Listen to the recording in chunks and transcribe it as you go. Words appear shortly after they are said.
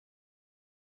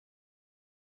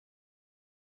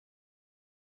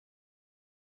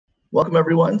Welcome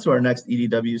everyone to our next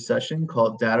EDW session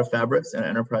called Data Fabrics and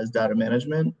Enterprise Data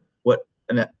Management, what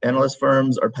analyst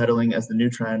firms are peddling as the new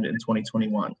trend in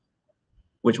 2021,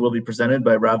 which will be presented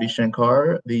by Ravi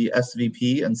Shankar, the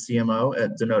SVP and CMO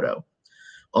at Denodo.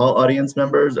 All audience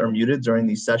members are muted during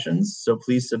these sessions, so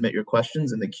please submit your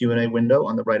questions in the Q&A window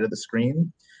on the right of the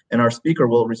screen, and our speaker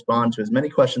will respond to as many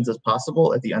questions as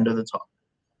possible at the end of the talk.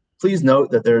 Please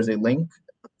note that there is a link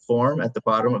form at the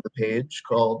bottom of the page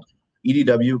called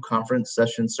EDW Conference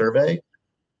Session Survey.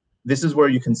 This is where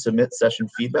you can submit session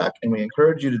feedback, and we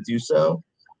encourage you to do so.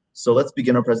 So let's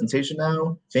begin our presentation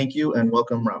now. Thank you and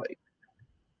welcome, Ravi.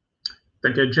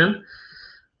 Thank you, Jim.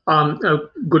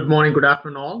 Good morning, good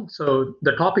afternoon all. So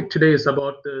the topic today is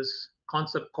about this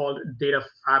concept called data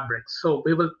fabric. So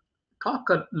we will talk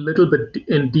a little bit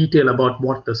in detail about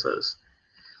what this is.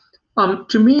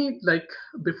 To me,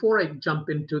 before I jump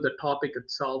into the topic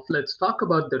itself, let's talk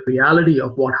about the reality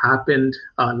of what happened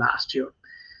last year.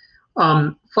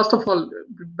 First of all,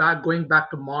 going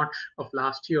back to March of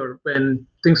last year when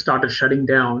things started shutting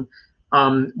down,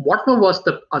 what was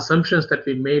the assumptions that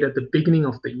we made at the beginning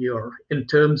of the year in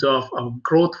terms of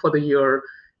growth for the year,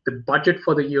 the budget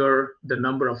for the year, the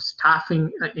number of staffing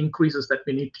increases that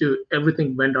we need to,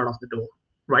 everything went out of the door,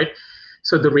 right?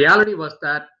 So the reality was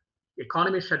that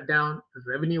economy shut down,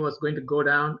 revenue was going to go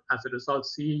down. As a result,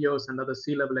 CEOs and other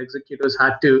C-level executives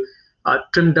had to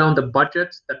trim down the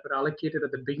budgets that were allocated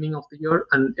at the beginning of the year,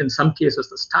 and in some cases,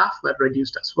 the staff were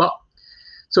reduced as well.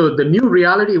 So the new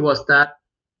reality was that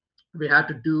we had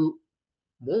to do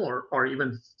more or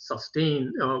even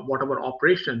sustain whatever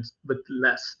operations with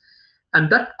less. And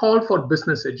that called for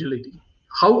business agility.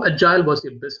 How agile was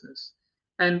your business?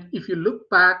 And if you look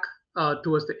back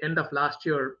towards the end of last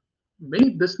year,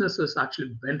 many businesses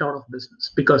actually went out of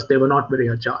business because they were not very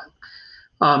agile.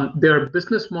 Their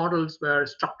business models were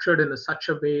structured in such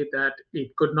a way that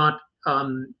it could not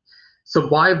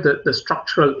survive the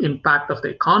structural impact of the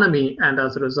economy, and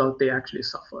as a result, they actually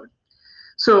suffered.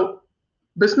 So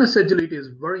business agility is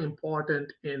very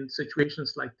important in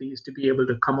situations like these to be able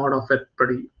to come out of it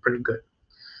pretty good.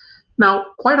 Now,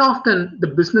 quite often, the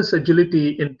business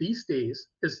agility in these days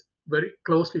is very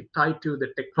closely tied to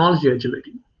the technology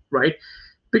agility, right?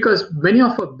 Because many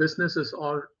of our businesses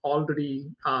are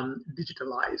already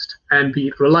digitalized, and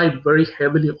we rely very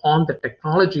heavily on the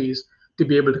technologies to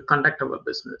be able to conduct our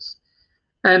business.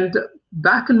 And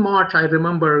back in March, I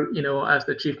remember, as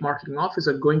the chief marketing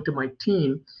officer going to my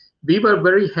team, we were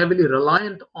very heavily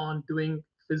reliant on doing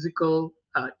physical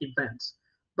events.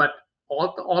 But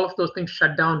all of those things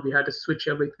shut down. We had to switch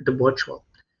everything to virtual.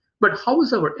 But how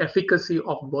is our efficacy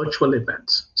of virtual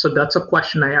events? So that's a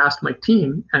question I asked my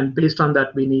team, and based on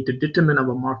that, we need to determine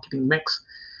our marketing mix.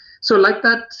 So like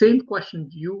that same question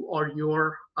you or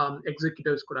your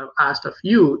executives could have asked of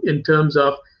you in terms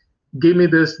of, give me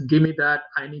this, give me that,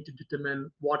 I need to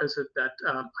determine what is it that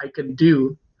I can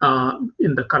do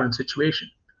in the current situation.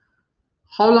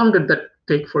 How long did that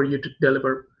take for you to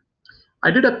deliver? I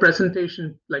did a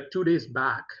presentation like 2 days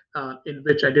back in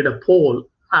which I did a poll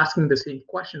asking the same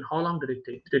question. How long did it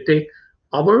take? Did it take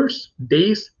hours,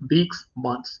 days, weeks,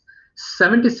 months?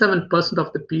 77%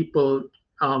 of the people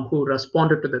who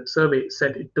responded to that survey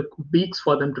said it took weeks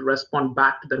for them to respond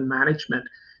back to their management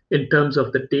in terms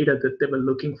of the data that they were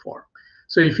looking for.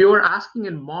 So if you were asking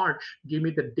in March, give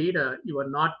me the data,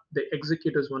 the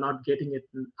executives were not getting it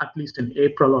at least in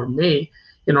April or May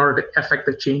in order to affect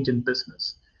the change in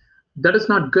business. That is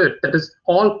not good. That is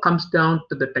all comes down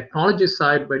to the technology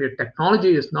side, where your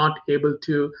technology is not able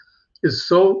to, is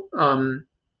so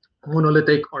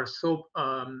monolithic or so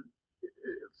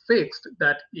fixed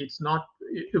that it's not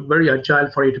very agile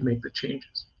for you to make the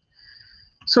changes.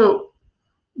 So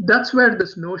that's where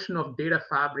this notion of data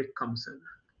fabric comes in.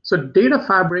 So data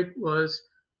fabric was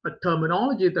a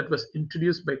terminology that was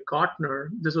introduced by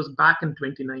Gartner. This was back in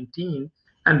 2019,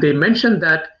 and they mentioned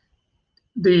that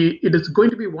it is going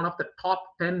to be one of the top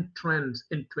 10 trends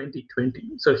in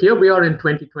 2020. So here we are in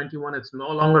 2021. It's no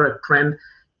longer a trend.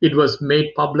 It was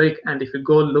made public. And if you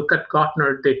go look at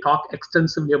Gartner, they talk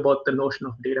extensively about the notion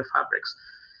of data fabrics.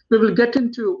 We will get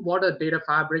into what a data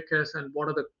fabric is and what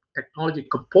are the technology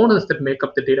components that make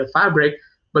up the data fabric.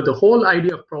 But the whole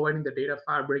idea of providing the data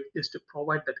fabric is to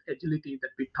provide that agility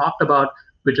that we talked about,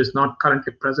 which is not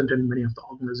currently present in many of the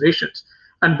organizations.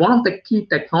 And one of the key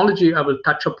technology I will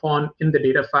touch upon in the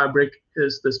data fabric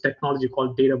is this technology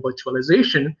called data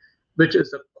virtualization, which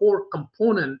is a core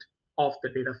component of the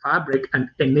data fabric and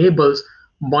enables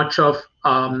much of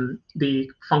the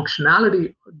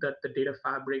functionality that the data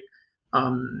fabric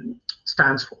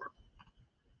stands for.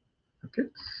 Okay.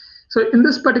 So in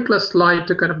this particular slide,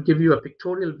 to kind of give you a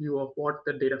pictorial view of what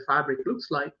the data fabric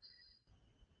looks like,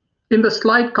 In the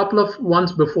slide, couple of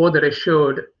ones before that I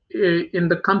showed, in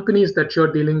the companies that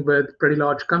you're dealing with, pretty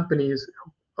large companies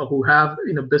who have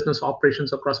business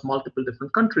operations across multiple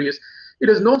different countries, it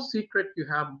is no secret you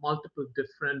have multiple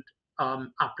different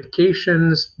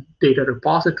applications, data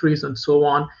repositories, and so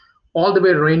on, all the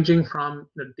way ranging from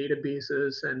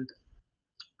databases and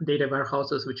data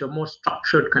warehouses, which are more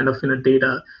structured kind of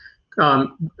data,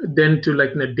 then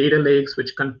to data lakes,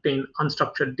 which contain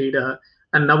unstructured data,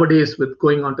 and nowadays with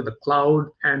going onto the cloud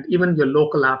and even your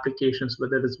local applications,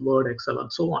 whether it is Word, Excel,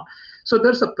 and so on. So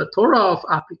there's a plethora of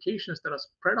applications that are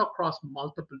spread across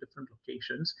multiple different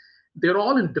locations. They're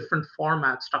all in different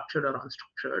formats, structured or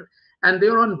unstructured, and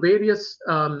they're on various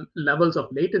levels of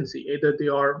latency. Either they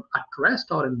are at rest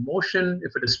or in motion,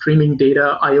 if it is streaming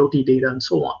data, IoT data, and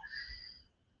so on.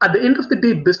 At the end of the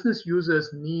day, business users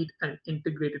need an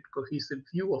integrated, cohesive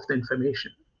view of the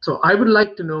information. So I would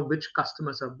like to know which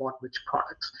customers have bought which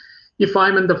products. If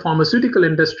I'm in the pharmaceutical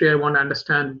industry, I want to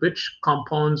understand which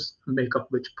compounds make up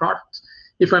which products.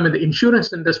 If I'm in the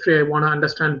insurance industry, I want to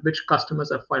understand which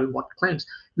customers have filed what claims.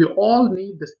 We all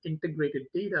need this integrated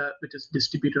data, which is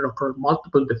distributed across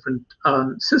multiple different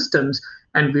systems,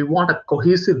 and we want a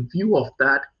cohesive view of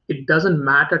that. It doesn't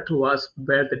matter to us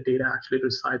where the data actually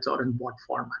resides or in what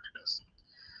format it is.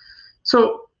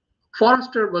 So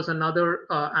Forrester was another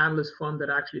analyst firm that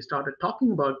actually started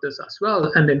talking about this as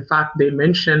well. And in fact,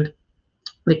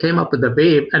 they came up with a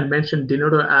wave and mentioned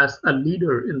Denodo as a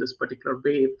leader in this particular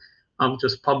wave, which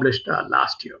was published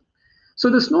last year. So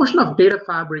this notion of data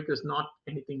fabric is not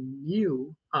anything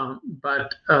new,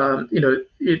 but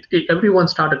everyone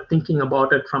started thinking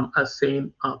about it from a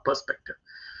same perspective.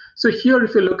 So here,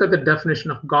 if you look at the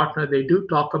definition of Gartner, they do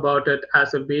talk about it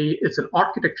as a way, it's an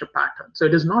architecture pattern. So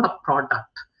it is not a product.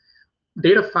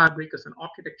 Data fabric is an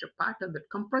architecture pattern that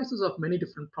comprises of many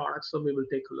different products. So we will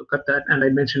take a look at that. And I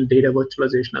mentioned data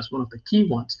virtualization as one of the key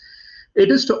ones.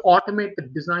 It is to automate the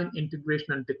design,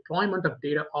 integration, and deployment of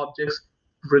data objects,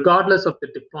 regardless of the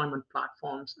deployment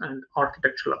platforms and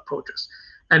architectural approaches.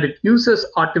 And it uses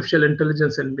artificial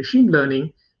intelligence and machine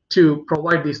learning to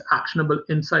provide these actionable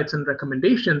insights and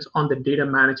recommendations on the data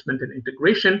management and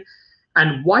integration.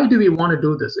 And why do we want to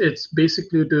do this? It's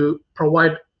basically to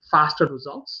provide faster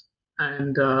results.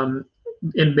 And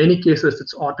in many cases,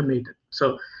 it's automated.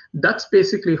 So that's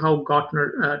basically how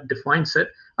Gartner defines it.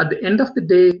 At the end of the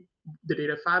day, the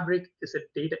data fabric is a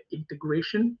data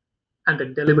integration and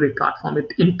a delivery platform.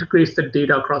 It integrates the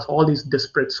data across all these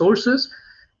disparate sources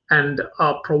and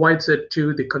provides it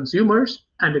to the consumers,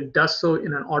 and it does so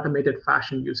in an automated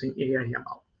fashion using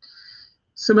AI/ML.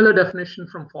 Similar definition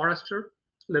from Forrester,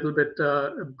 a little bit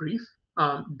brief.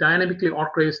 Dynamically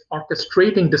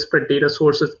orchestrating disparate data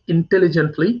sources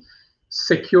intelligently,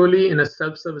 securely in a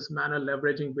self-service manner,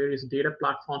 leveraging various data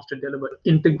platforms to deliver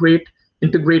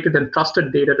integrated and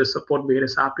trusted data to support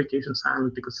various applications,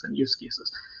 analytics, and use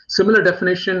cases. Similar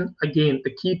definition, again,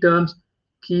 the key terms.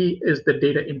 Key is the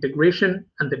data integration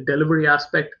and the delivery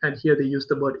aspect, and here they use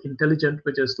the word intelligent,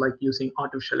 which is like using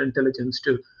artificial intelligence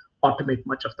to automate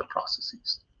much of the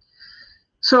processes.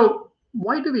 So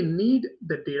why do we need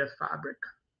the data fabric?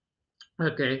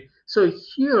 Okay, so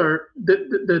here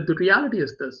the reality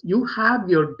is this: you have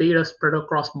your data spread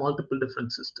across multiple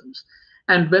different systems.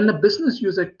 And when a business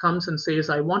user comes and says,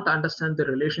 I want to understand the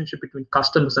relationship between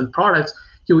customers and products,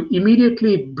 you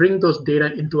immediately bring those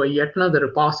data into a yet another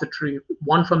repository,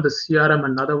 one from the CRM,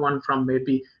 another one from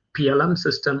maybe PLM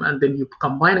system, and then you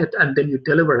combine it and then you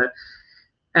deliver it.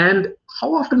 And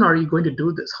how often are you going to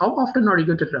do this? How often are you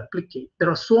going to replicate? There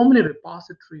are so many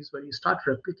repositories where you start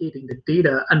replicating the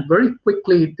data, and very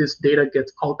quickly this data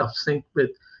gets out of sync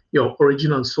with your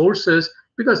original sources,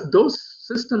 because those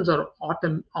systems are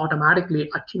automatically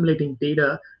accumulating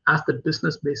data as the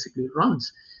business basically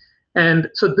runs. And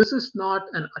so this is not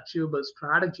an achievable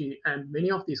strategy, and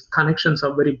many of these connections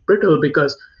are very brittle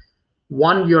because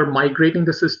one, you're migrating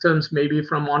the systems maybe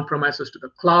from on-premises to the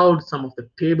cloud. Some of the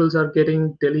tables are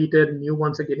getting deleted, new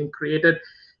ones are getting created.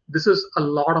 This is a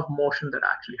lot of motion that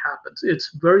actually happens.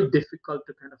 It's very difficult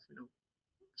to kind of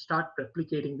start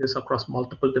replicating this across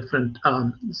multiple different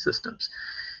systems.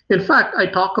 In fact, I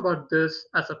talk about this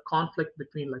as a conflict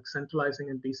between like centralizing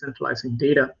and decentralizing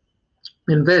data,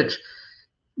 in which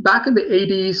back in the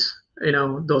 80s,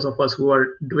 those of us who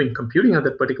are doing computing at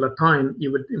that particular time,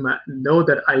 you would know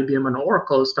that IBM and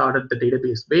Oracle started the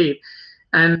database wave.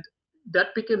 And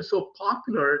that became so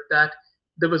popular that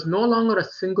there was no longer a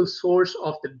single source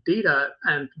of the data,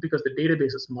 and because the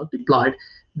database is multiplied,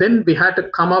 then we had to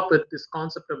come up with this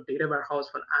concept of data warehouse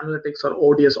for analytics, or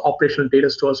ODS, operational data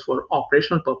stores for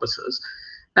operational purposes.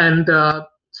 And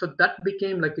so that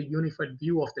became like a unified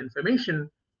view of the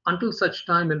information, until such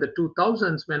time in the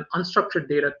 2000s when unstructured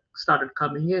data started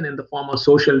coming in the form of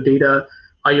social data,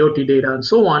 IoT data, and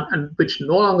so on, and which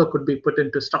no longer could be put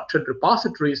into structured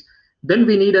repositories. Then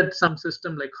we needed some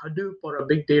system like Hadoop or a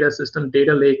big data system,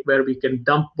 data lake, where we can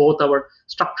dump both our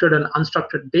structured and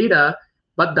unstructured data.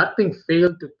 But that thing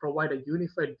failed to provide a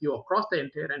unified view across the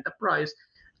entire enterprise,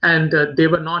 and they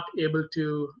were not able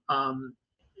to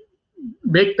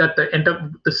make that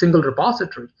the single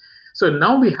repository. So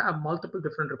now we have multiple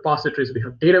different repositories. We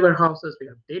have data warehouses, we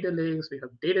have data lakes, we have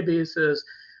databases,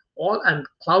 all and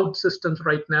cloud systems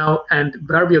right now. And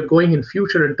where we are going in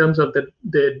future in terms of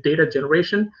the data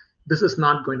generation, this is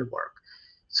not going to work.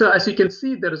 So as you can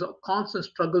see, there is a constant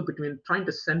struggle between trying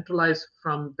to centralize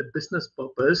from the business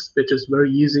purpose, which is very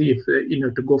easy if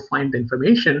to go find the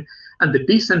information, and the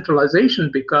decentralization,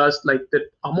 because like the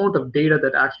amount of data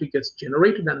that actually gets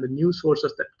generated and the new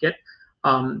sources that get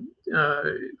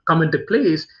come into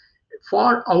place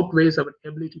far outweighs our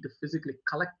ability to physically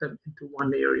collect them into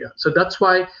one area. So that's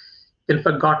why, in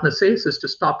fact, Gartner says is to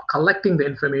stop collecting the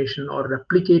information or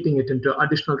replicating it into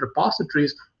additional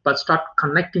repositories, but start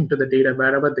connecting to the data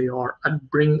wherever they are and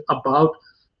bring about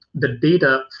the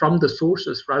data from the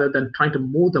sources rather than trying to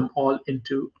move them all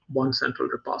into one central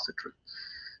repository.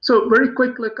 So very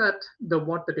quick look at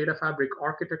what the data fabric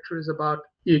architecture is about.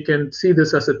 You can see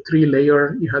this as a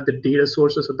 3-layer. You have the data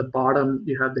sources at the bottom,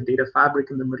 you have the data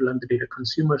fabric in the middle, and the data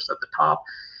consumers at the top.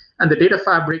 And the data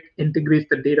fabric integrates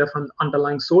the data from the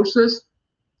underlying sources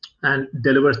and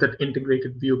delivers that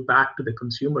integrated view back to the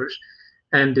consumers.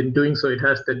 And in doing so, it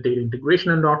has the data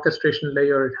integration and orchestration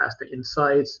layer. It has the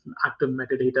insights, active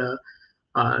metadata,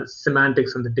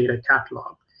 semantics, and the data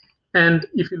catalog. And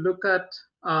if you look at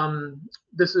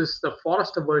this is the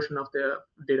Forrester version of the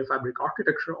data fabric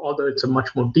architecture, although it's a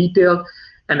much more detailed,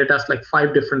 and it has like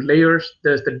 5 different layers.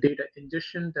 There's the data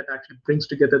ingestion that actually brings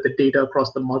together the data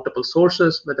across the multiple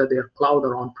sources, whether they are cloud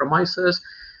or on premises.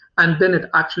 And then it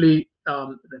actually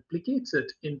replicates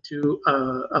it into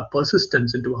a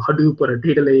persistence, into a Hadoop or a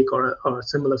data lake or a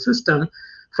similar system.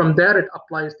 From there, it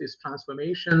applies these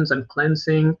transformations and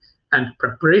cleansing and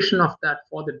preparation of that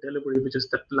for the delivery, which is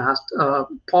the last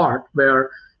part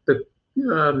where the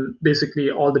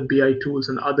basically all the BI tools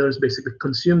and others basically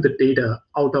consume the data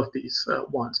out of these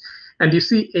ones. And you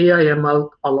see AI ML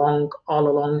all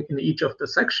along in each of the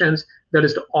sections that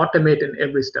is to automate in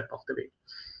every step of the way.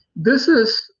 This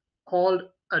is called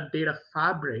a data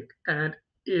fabric, and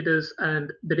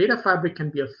the data fabric can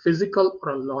be a physical or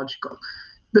a logical.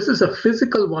 This is a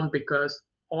physical one because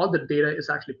all the data is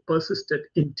actually persisted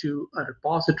into a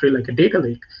repository like a data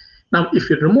lake. Now, if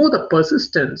you remove the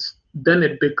persistence, then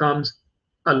it becomes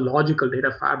a logical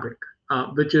data fabric,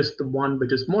 which is the one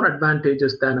which is more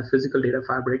advantageous than a physical data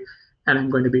fabric. And I'm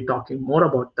going to be talking more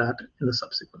about that in the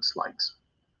subsequent slides.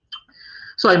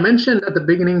 So I mentioned at the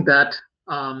beginning that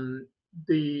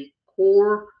the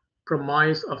core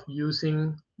premise of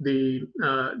using the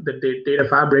data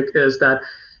fabric is that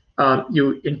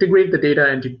you integrate the data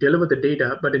and you deliver the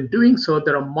data, but in doing so,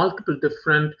 there are multiple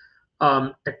different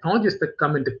technologies that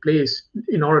come into place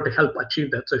in order to help achieve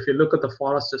that. So if you look at the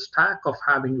Forrester stack of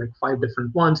having like 5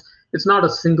 different ones, it's not a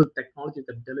single technology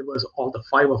that delivers all the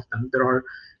 5 of them. There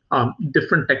are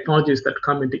different technologies that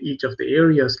come into each of the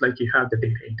areas, like you have the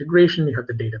data integration, you have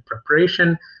the data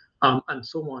preparation, and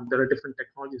so on. There are different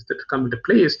technologies that come into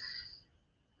place.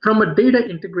 From a data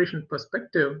integration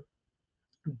perspective,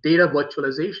 data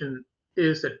virtualization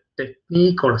is a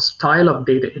technique or a style of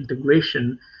data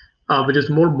integration which is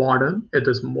more modern. It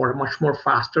is much more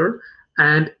faster,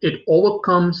 and it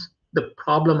overcomes the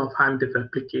problem of having to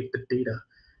replicate the data.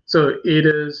 So it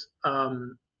is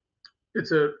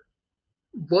it's a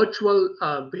virtual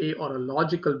way or a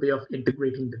logical way of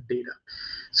integrating the data.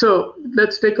 So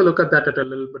let's take a look at that at a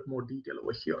little bit more detail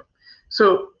over here.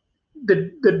 So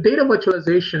the data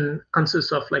virtualization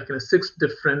consists of like 6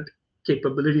 different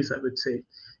capabilities, I would say.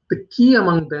 The key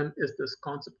among them is this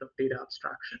concept of data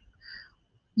abstraction.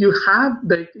 You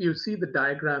see the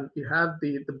diagram, you have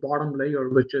the bottom layer,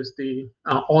 which is the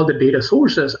all the data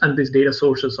sources, and these data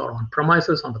sources are on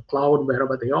premises, on the cloud,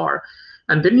 wherever they are.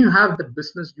 And then you have the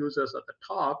business users at the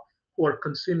top who are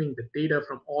consuming the data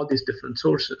from all these different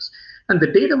sources. And the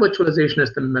data virtualization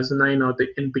is the mezzanine or the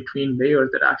in-between layer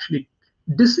that actually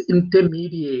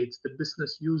disintermediates the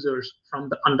business users from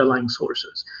the underlying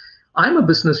sources. I'm a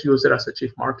business user as a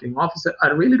chief marketing officer. I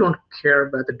really don't care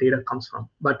where the data comes from,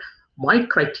 but my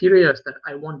criteria is that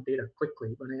I want data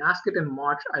quickly. When I ask it in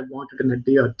March, I want it in a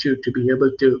day or two to be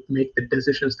able to make the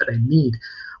decisions that I need.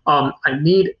 I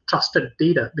need trusted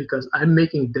data because I'm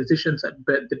making decisions that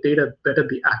the data better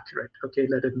be accurate. Okay,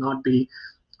 let it not be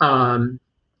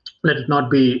let it not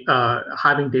be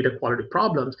having data quality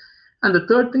problems. And the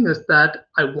third thing is that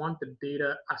I want the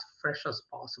data as fresh as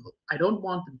possible. I don't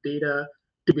want the data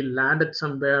to be landed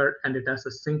somewhere and it has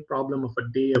a sync problem of a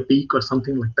day, a week, or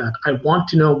something like that. I want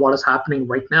to know what is happening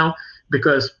right now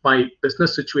because my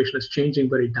business situation is changing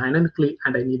very dynamically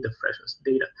and I need the freshest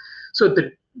data. So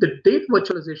the data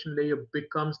virtualization layer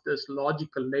becomes this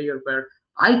logical layer where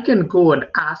I can go and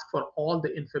ask for all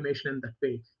the information in that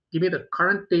way. Give me the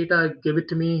current data, give it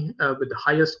to me with the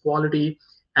highest quality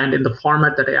and in the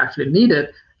format that I actually need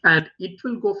it. And it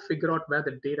will go figure out where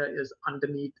the data is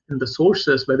underneath in the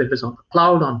sources, whether it is on the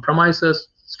cloud, on premises,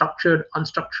 structured,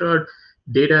 unstructured,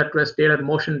 data at rest, data in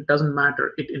motion, doesn't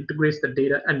matter. It integrates the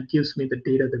data and gives me the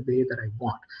data the way that I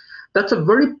want. That's a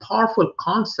very powerful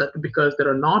concept because there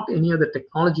are not any other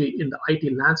technology in the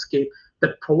IT landscape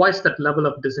that provides that level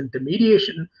of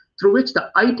disintermediation through which the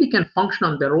IT can function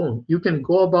on their own. You can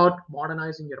go about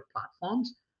modernizing your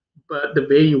platforms, but the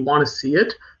way you want to see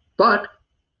it, but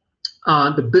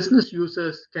the business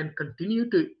users can continue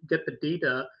to get the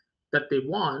data that they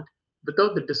want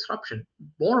without the disruption.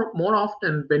 More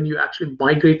often, when you actually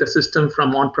migrate the system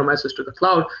from on-premises to the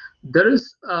cloud, there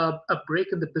is a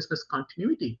break in the business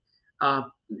continuity.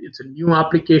 It's a new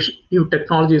application, new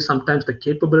technology. Sometimes the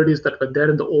capabilities that were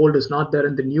there in the old is not there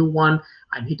in the new one.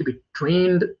 I need to be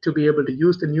trained to be able to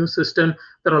use the new system.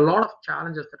 There are a lot of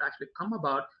challenges that actually come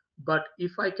about. But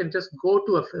if I can just go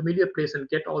to a familiar place and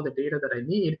get all the data that I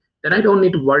need, then I don't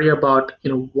need to worry about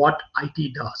what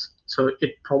IT does. So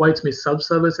it provides me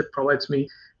self-service. It provides me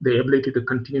the ability to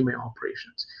continue my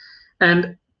operations.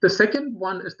 And the second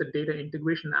one is the data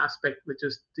integration aspect, which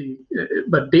is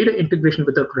but data integration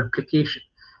without replication.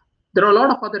 There are a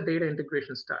lot of other data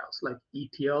integration styles like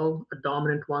ETL, a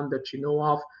dominant one that you know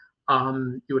of.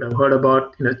 You would have heard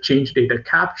about change data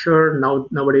capture.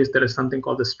 Nowadays there is something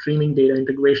called the streaming data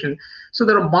integration. So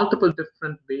there are multiple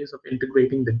different ways of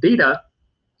integrating the data.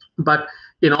 But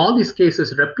in all these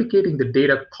cases, replicating the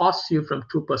data costs you from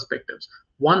two perspectives.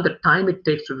 One, the time it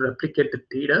takes to replicate the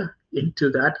data into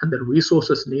that and the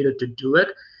resources needed to do it.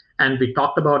 And we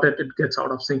talked about it, it gets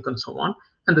out of sync and so on.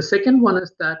 And the second one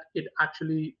is that it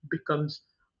actually becomes,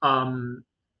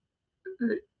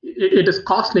 it is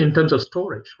costly in terms of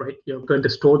storage, right? You're going to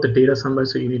store the data somewhere,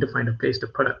 so you need to find a place to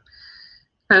put it.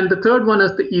 And the third one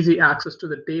is the easy access to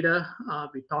the data.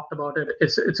 We talked about it.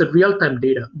 It's a real-time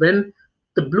data. When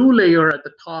the blue layer at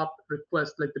the top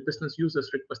requests, like the business users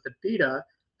request the data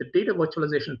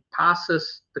virtualization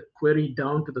passes the query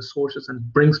down to the sources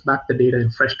and brings back the data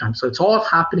in fresh time. So it's all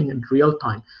happening in real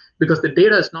time because the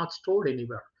data is not stored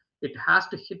anywhere. It has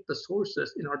to hit the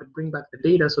sources in order to bring back the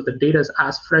data. So the data is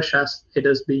as fresh as it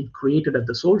is being created at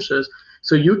the sources.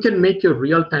 So you can make your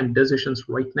real-time decisions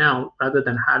right now rather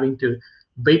than having to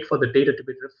wait for the data to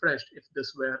be refreshed if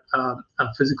this were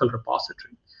a physical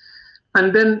repository.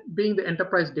 And then being the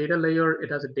enterprise data layer,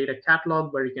 it has a data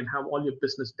catalog where you can have all your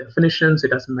business definitions.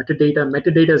 It has metadata.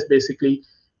 Metadata is basically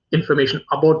information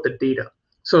about the data.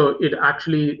 So it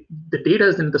actually, the data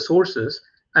is in the sources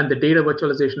and the data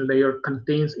virtualization layer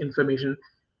contains information,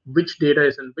 which data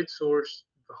is in which source,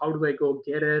 how do I go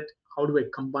get it, how do I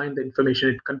combine the information.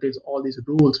 It contains all these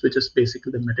rules, which is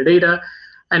basically the metadata.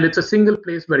 And it's a single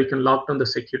place where you can lock down the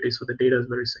security so the data is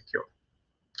very secure.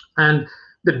 And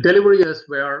the delivery is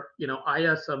where I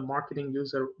as a marketing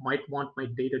user might want my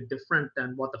data different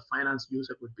than what the finance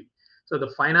user would be. So the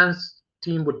finance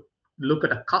team would look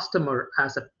at a customer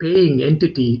as a paying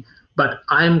entity, but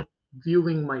I'm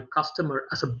viewing my customer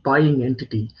as a buying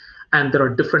entity. And there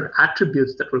are different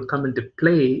attributes that will come into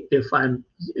play if I'm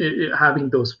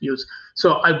having those views.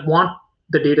 So I want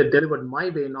the data delivered my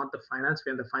way, not the finance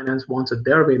way, and the finance wants it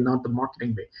their way, not the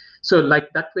marketing way. So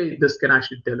like that way, this can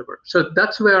actually deliver. So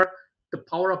that's where the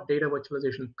power of data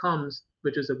virtualization comes,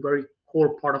 which is a very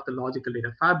core part of the logical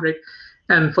data fabric.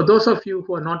 And for those of you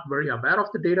who are not very aware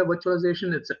of the data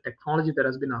virtualization, it's a technology that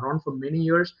has been around for many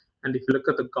years. And if you look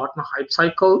at the Gartner hype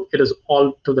cycle, it is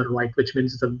all to the right, which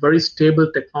means it's a very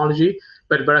stable technology.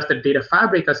 But whereas the data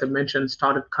fabric, as I mentioned,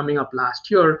 started coming up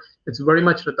last year, it's very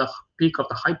much at the peak of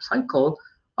the hype cycle.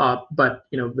 But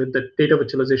with the data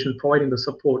virtualization providing the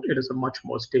support, it is a much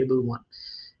more stable one.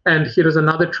 And here is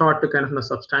another chart to kind of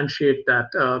substantiate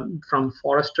that from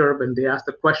Forrester when they asked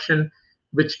the question,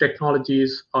 which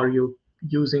technologies are you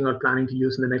using or planning to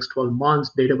use in the next 12 months?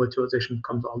 Data virtualization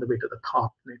comes all the way to the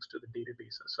top next to the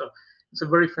databases. So it's a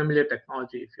very familiar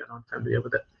technology if you're not familiar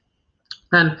with it.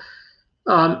 And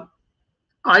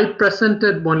I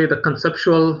presented only the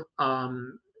conceptual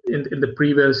in the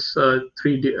previous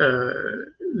 3D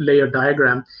layer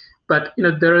diagram. But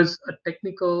there is a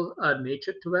technical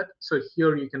nature to it. So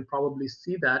here you can probably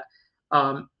see that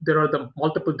there are the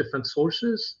multiple different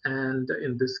sources, and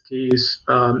in this case,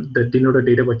 the denoted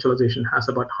data virtualization has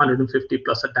about 150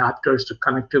 plus adapters to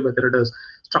connect to, whether it is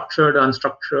structured,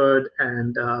 unstructured,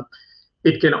 and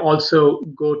it can also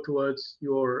go towards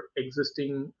your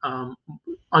existing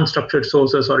unstructured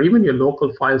sources or even your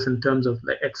local files in terms of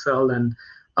the Excel and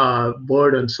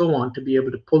Word and so on to be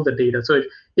able to pull the data. So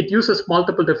it uses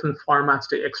multiple different formats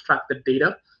to extract the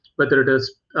data, whether it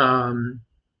is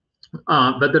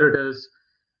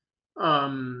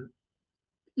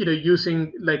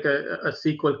using like a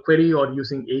SQL query or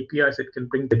using APIs, it can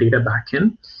bring the data back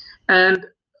in. And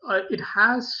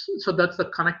so that's the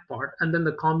connect part. And then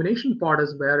the combination part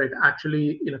is where it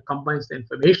actually combines the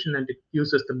information and it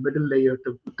uses the middle layer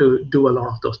to do a lot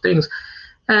of those things.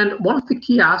 And one of the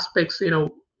key aspects,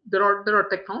 there are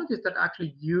technologies that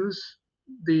actually use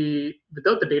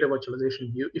without the data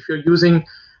virtualization. If you're using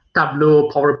Tableau,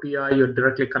 Power BI, you're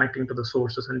directly connecting to the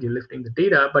sources and you're lifting the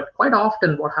data. But quite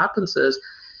often what happens is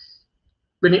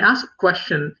when you ask a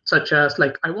question such as,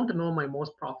 like, I want to know my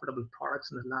most profitable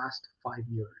products in the last 5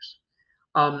 years.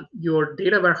 Your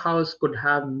data warehouse could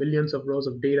have millions of rows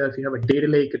of data. If you have a data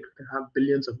lake, it could have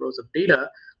billions of rows of data.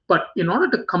 But in order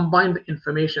to combine the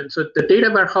information, so the data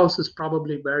warehouse is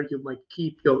probably where you might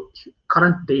keep your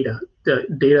current data, the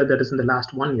data that is in the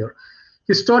last 1 year.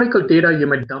 Historical data, you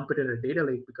might dump it in a data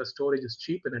lake because storage is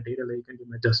cheap in a data lake and you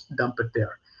might just dump it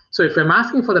there. So if I'm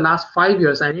asking for the last 5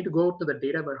 years, I need to go to the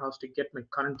data warehouse to get my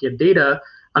current year data.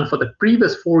 And for the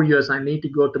previous 4 years, I need to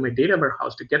go to my data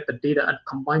warehouse to get the data and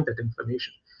combine that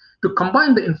information. To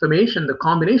combine the information, the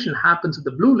combination happens at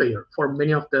the blue layer for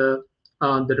many of the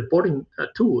reporting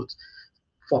tools,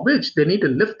 for which they need to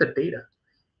lift the data.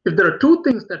 If there are two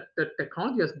things that the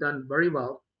technology has done very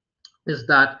well, is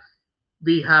that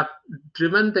we have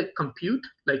driven the compute,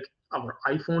 like our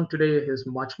iPhone today is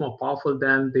much more powerful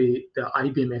than the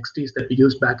IBM XTs that we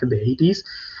used back in the 80s.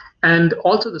 And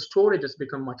also the storage has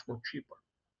become much more cheaper.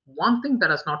 One thing that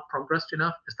has not progressed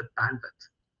enough is the bandwidth,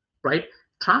 right?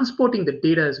 Transporting the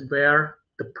data is where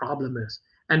the problem is.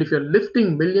 And if you're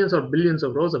lifting millions or billions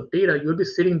of rows of data, you'll be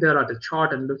sitting there at a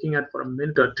chart and looking at for a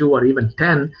minute or two or even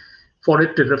 10 for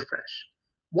it to refresh.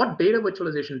 What data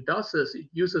virtualization does is it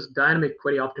uses dynamic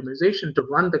query optimization to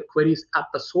run the queries at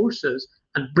the sources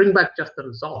and bring back just the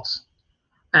results.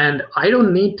 And I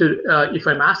don't need to, if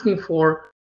I'm asking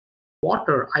for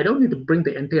water, I don't need to bring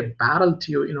the entire barrel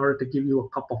to you in order to give you a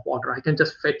cup of water. I can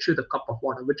just fetch you the cup of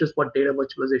water, which is what data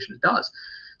virtualization does.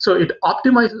 So it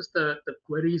optimizes the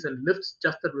queries and lifts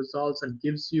just the results and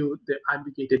gives you the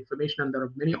aggregate information. And there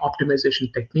are many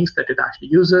optimization techniques that it actually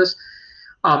uses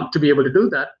to be able to do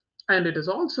that. And it is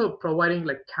also providing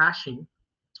like caching,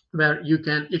 where you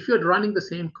can, if you're running the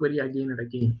same query again and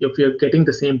again, if you're getting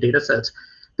the same data sets,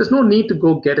 there's no need to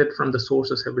go get it from the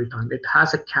sources every time. It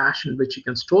has a cache in which you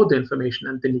can store the information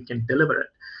and then you can deliver it.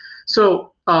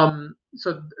 So,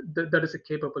 that is a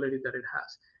capability that it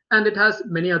has. And it has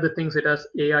many other things. It has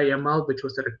AI ML, which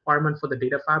was a requirement for the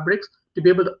data fabrics, to be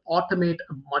able to automate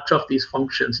much of these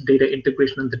functions, data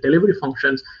integration and the delivery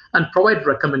functions, and provide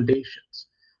recommendations.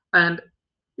 And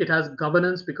it has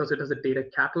governance because it has a data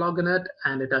catalog in it,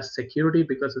 and it has security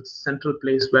because it's a central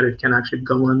place where it can actually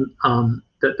govern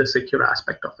the secure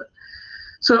aspect of it.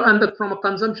 So, and from a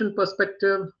consumption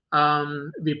perspective,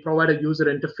 we provide a user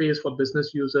interface for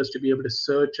business users to be able to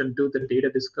search and do the data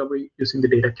discovery using the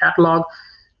data catalog.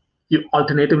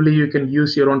 Alternatively, you can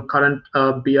use your own current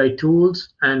BI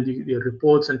tools and your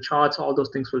reports and charts. All those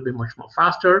things will be much more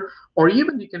faster. Or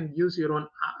even you can use your own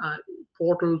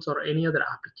portals or any other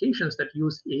applications that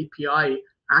use API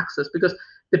access, because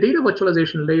the data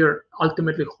virtualization layer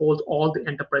ultimately holds all the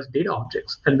enterprise data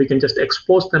objects, and we can just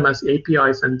expose them as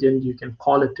APIs, and then you can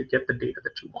call it to get the data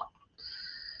that you want.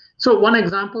 So one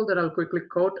example that I'll quickly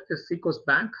quote is Seacoast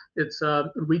Bank. It's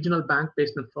a regional bank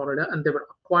based in Florida, and they were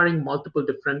acquiring multiple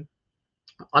different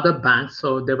other banks.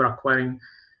 So they were acquiring,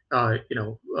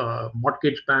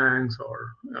 mortgage banks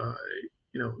or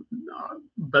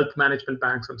wealth management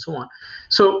banks and so on.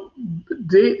 So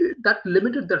that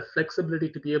limited their flexibility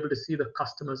to be able to see the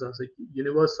customers as a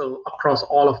universal across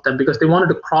all of them, because they wanted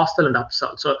to cross-sell and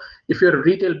upsell. So if you're a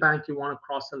retail bank, you want to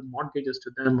cross-sell mortgages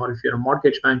to them, or if you're a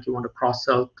mortgage bank, you want to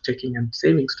cross-sell checking and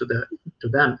savings to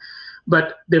them.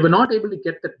 But they were not able to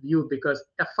get that view because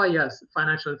FIS,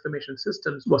 Financial Information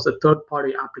Systems, was a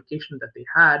third-party application that they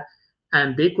had,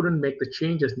 and they couldn't make the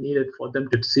changes needed for them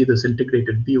to see this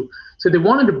integrated view. So they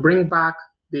wanted to bring back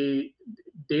the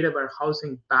data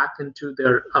warehousing back into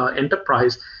their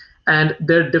enterprise. And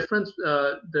their difference,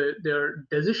 their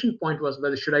decision point was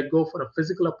whether should I go for a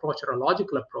physical approach or a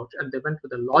logical approach, and they went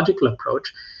with a logical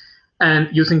approach and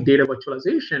using data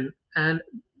virtualization. And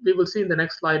we will see in the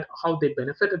next slide how they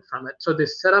benefited from it. So they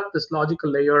set up this logical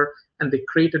layer and they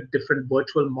created different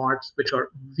virtual marts, which are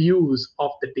views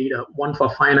of the data, one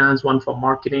for finance, one for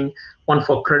marketing, one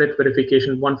for credit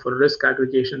verification, one for risk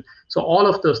aggregation. So all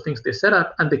of those things they set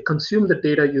up, and they consume the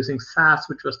data using SAS,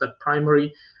 which was the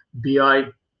primary BI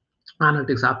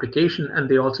analytics application, and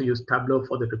they also use Tableau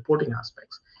for the reporting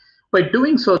aspects. By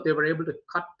doing so, they were able to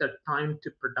cut their time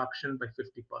to production by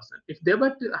 50%. If they were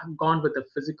to have gone with a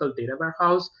physical data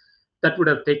warehouse, that would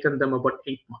have taken them about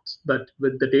 8 months. But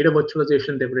with the data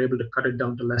virtualization, they were able to cut it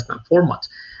down to less than 4 months.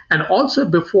 And also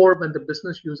before, when the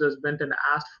business users went and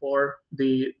asked for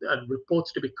the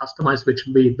reports to be customized, which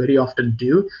we very often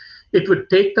do, it would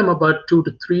take them about 2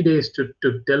 to 3 days to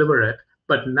deliver it.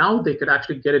 But now they could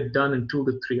actually get it done in 2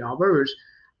 to 3 hours,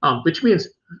 which means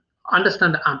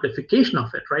understand the amplification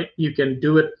of it, right? You can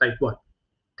do it like what,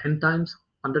 10 times,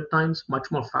 100 times,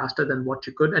 much more faster than what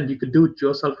you could, and you could do it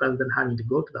yourself rather than having to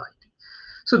go to the IT.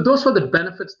 So those were the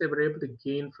benefits they were able to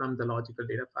gain from the logical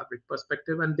data fabric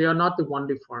perspective, and they are not the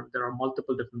only firm. There are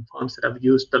multiple different firms that have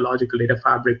used the logical data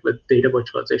fabric with data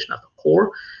virtualization at the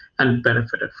core and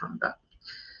benefited from that.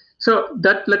 So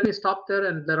let me stop there,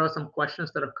 and there are some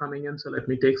questions that are coming in, so let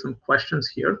me take some questions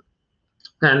here.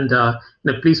 And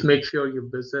please make sure you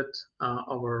visit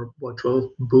our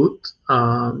virtual booth.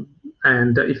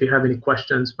 And if you have any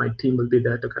questions, my team will be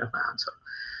there to kind of answer.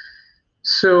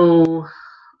 So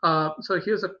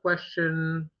here's a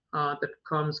question that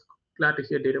comes. Glad to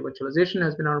hear data virtualization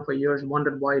has been around for years.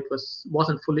 Wondered why it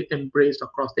wasn't fully embraced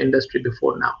across the industry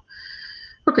before now.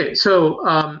 Okay, so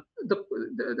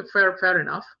the fair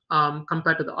enough.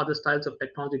 Compared to the other styles of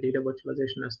technology, data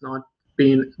virtualization has not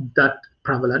been that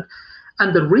prevalent.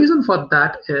 And the reason for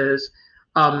that is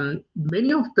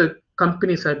many of the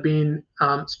companies have been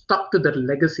stuck to their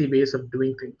legacy ways of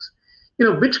doing things.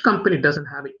 Which company doesn't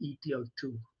have an ETL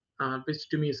tool, which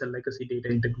to me is a legacy data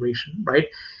integration, right?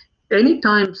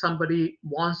 Anytime somebody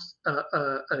wants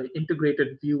an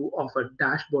integrated view of a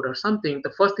dashboard or something,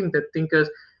 the first thing they think is,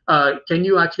 can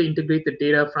you actually integrate the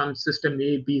data from system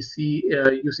A, B, C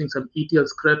using some ETL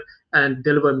script and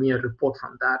deliver me a report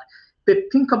from that? They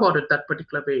think about it that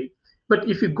particular way. But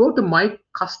if you go to my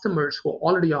customers who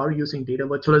already are using data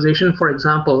virtualization, for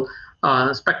example,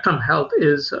 Spectrum Health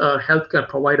is a healthcare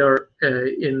provider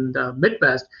in the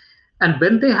Midwest. And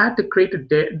when they had to create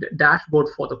a dashboard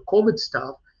for the COVID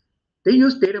stuff, they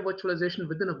used data virtualization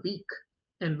within a week,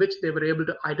 in which they were able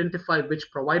to identify which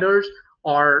providers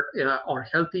are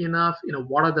healthy enough,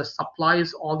 what are the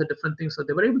supplies, all the different things. So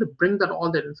they were able to bring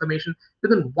all that information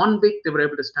within 1 week. They were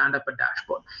able to stand up a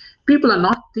dashboard. People are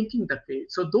not thinking that way.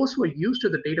 So those who are used to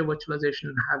the data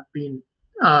virtualization have been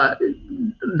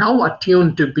now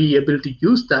attuned to be able to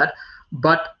use that.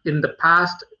 But in the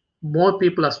past, more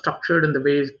people are structured in the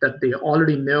ways that they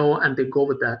already know, and they go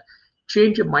with that.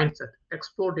 Change your mindset.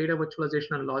 Explore data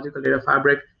virtualization and logical data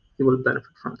fabric. You will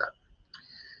benefit from that.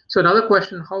 So another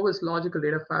question, how is logical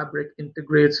data fabric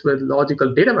integrates with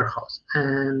logical data warehouse?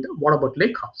 And what about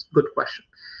lakehouse? Good question.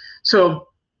 So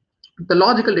the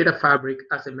logical data fabric,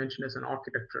 as I mentioned, is an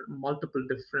architecture. Multiple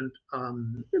different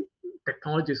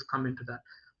technologies come into that.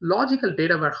 Logical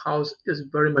data warehouse is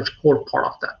very much core part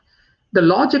of that. The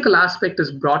logical aspect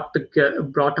is brought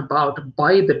about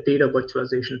by the data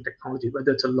virtualization technology,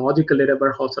 whether it's a logical data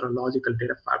warehouse or a logical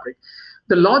data fabric.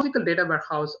 The logical data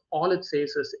warehouse, all it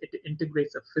says is it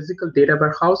integrates a physical data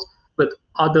warehouse with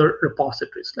other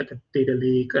repositories like a data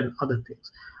lake and other things.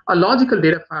 A logical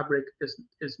data fabric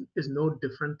is no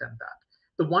different than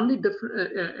that. The only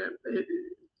different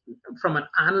from an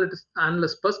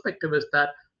analyst perspective is that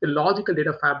the logical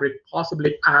data fabric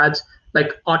possibly adds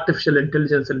like artificial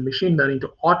intelligence and machine learning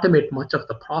to automate much of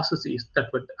the processes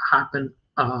that would happen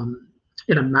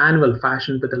in a manual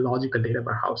fashion with a logical data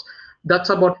warehouse. That's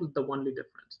about the only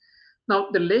difference. Now,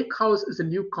 the lake house is a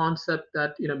new concept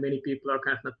that many people are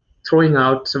kind of throwing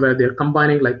out, so where they're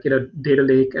combining like data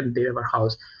lake and data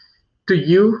warehouse. To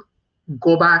you,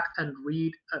 go back and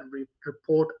read a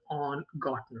report on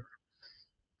Gartner.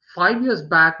 5 years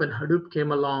back, when Hadoop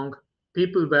came along,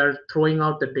 people were throwing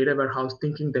out the data warehouse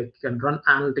thinking they can run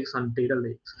analytics on data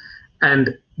lakes.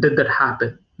 And did that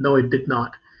happen? No, it did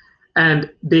not. And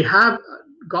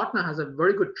Gartner has a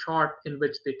very good chart in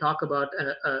which they talk about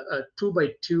a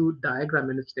 2x2 diagram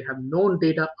in which they have known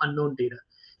data, unknown data.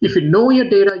 If you know your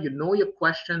data, you know your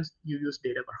questions, you use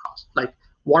data warehouse. Like,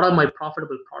 what are my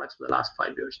profitable products for the last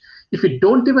 5 years? If you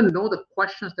don't even know the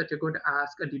questions that you're going to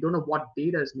ask and you don't know what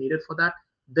data is needed for that,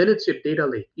 then it's your data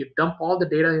lake. You dump all the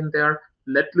data in there,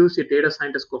 let loose your data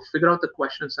scientists, go figure out the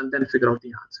questions and then figure out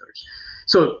the answers.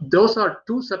 So those are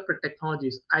two separate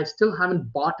technologies. I still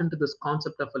haven't bought into this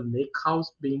concept of a lake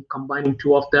house being combining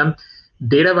two of them.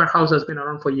 Data warehouse has been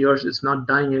around for years. It's not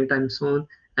dying anytime soon.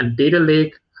 And data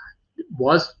lake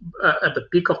was at the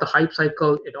peak of the hype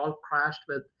cycle. It all crashed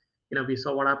with, we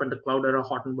saw what happened to Cloudera,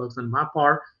 Hortonworks, and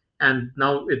Mapr. And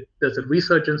now there's a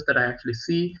resurgence that I actually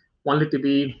see, only to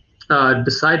be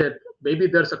decided. Maybe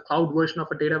there's a cloud version of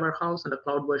a data warehouse and a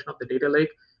cloud version of the data lake,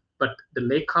 but the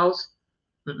lake house,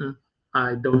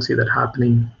 I don't see that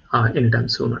happening anytime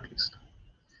soon, at least.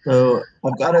 So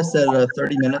I've got us at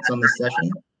 30 minutes on this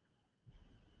session.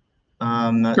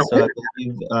 Okay. So I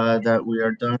believe that we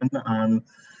are done.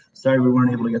 Sorry we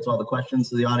weren't able to get to all the questions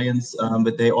to the audience,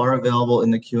 but they are available in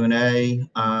the Q&A.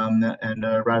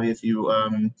 And Ravi, if you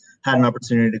had an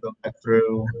opportunity to go back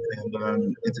through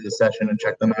and into the session and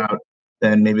check them out,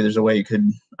 then maybe there's a way you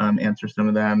could answer some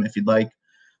of them if you'd like.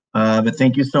 But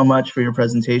thank you so much for your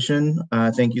presentation.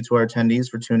 Thank you to our attendees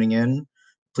for tuning in.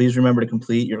 Please remember to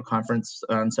complete your conference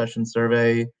session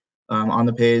survey on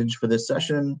the page for this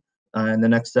session. And the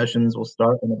next sessions will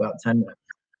start in about 10 minutes.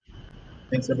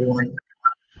 Thanks, everyone.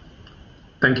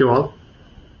 Thank you all.